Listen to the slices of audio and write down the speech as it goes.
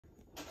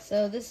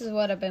So this is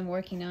what I've been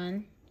working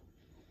on.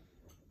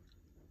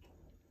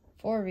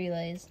 4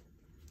 relays.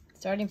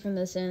 Starting from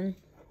this end,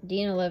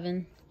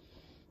 DN11,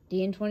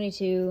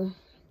 DN22,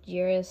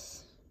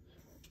 GRS,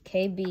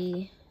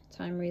 KB,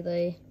 time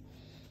relay,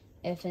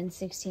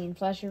 FN16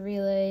 flasher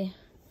relay,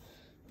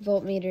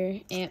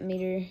 voltmeter, amp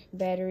meter,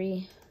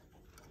 battery,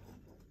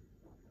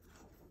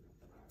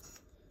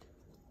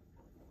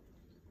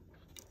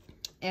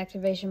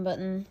 activation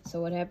button. So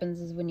what happens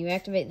is when you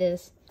activate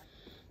this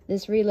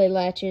relay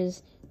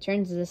latches,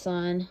 turns this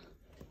on,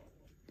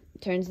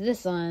 turns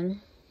this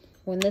on.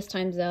 When this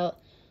times out,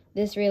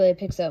 this relay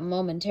picks up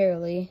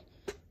momentarily.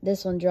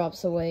 This one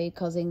drops away,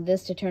 causing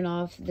this to turn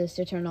off,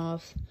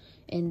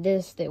 and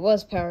this that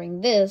was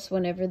powering this,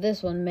 whenever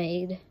these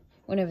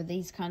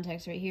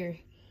contacts right here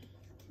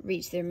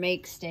reach their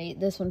make state,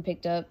 this one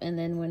picked up, and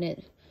then when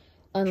it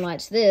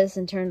unlatched this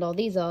and turned all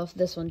these off,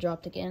 this one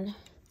dropped again.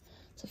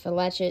 So if I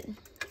latch it,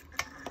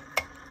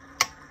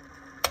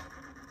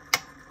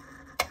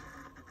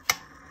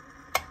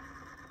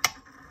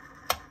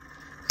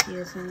 see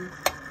this one?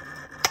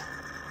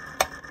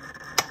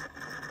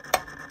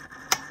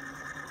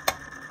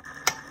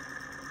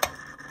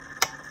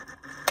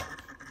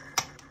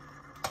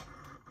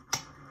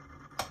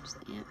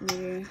 Amp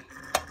meter.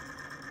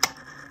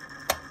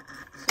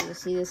 So you'll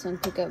see this one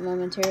pick up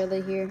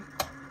momentarily here.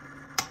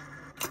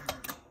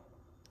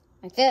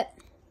 Like that.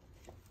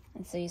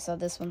 And so you saw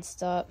this one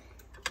stop.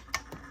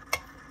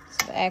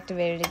 So if I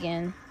activate it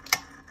again,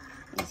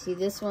 you see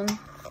this one.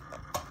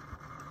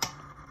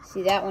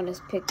 See that one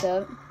is picked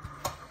up.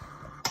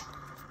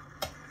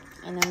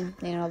 And then,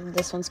 you know,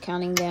 this one's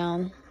counting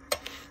down.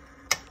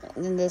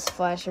 And then this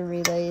flasher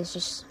relay is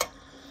just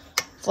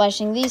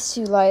flashing these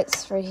two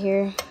lights right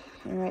here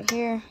and right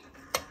here.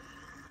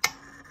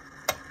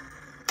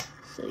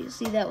 So you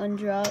see that one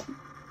drop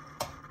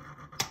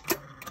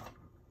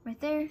right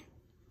there.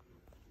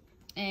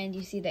 And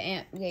you see the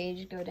amp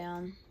gauge go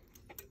down.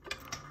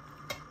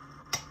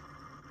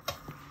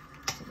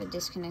 So if I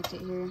disconnect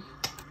it here.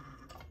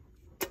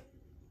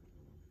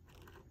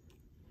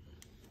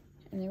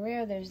 In the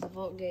rear, there's the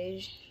volt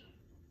gauge.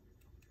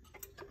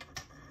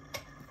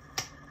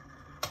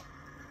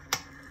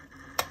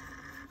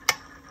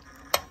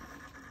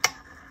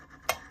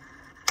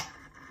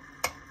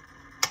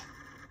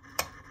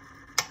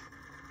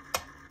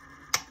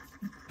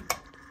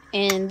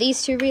 And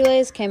these 2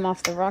 relays came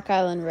off the Rock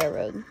Island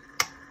Railroad.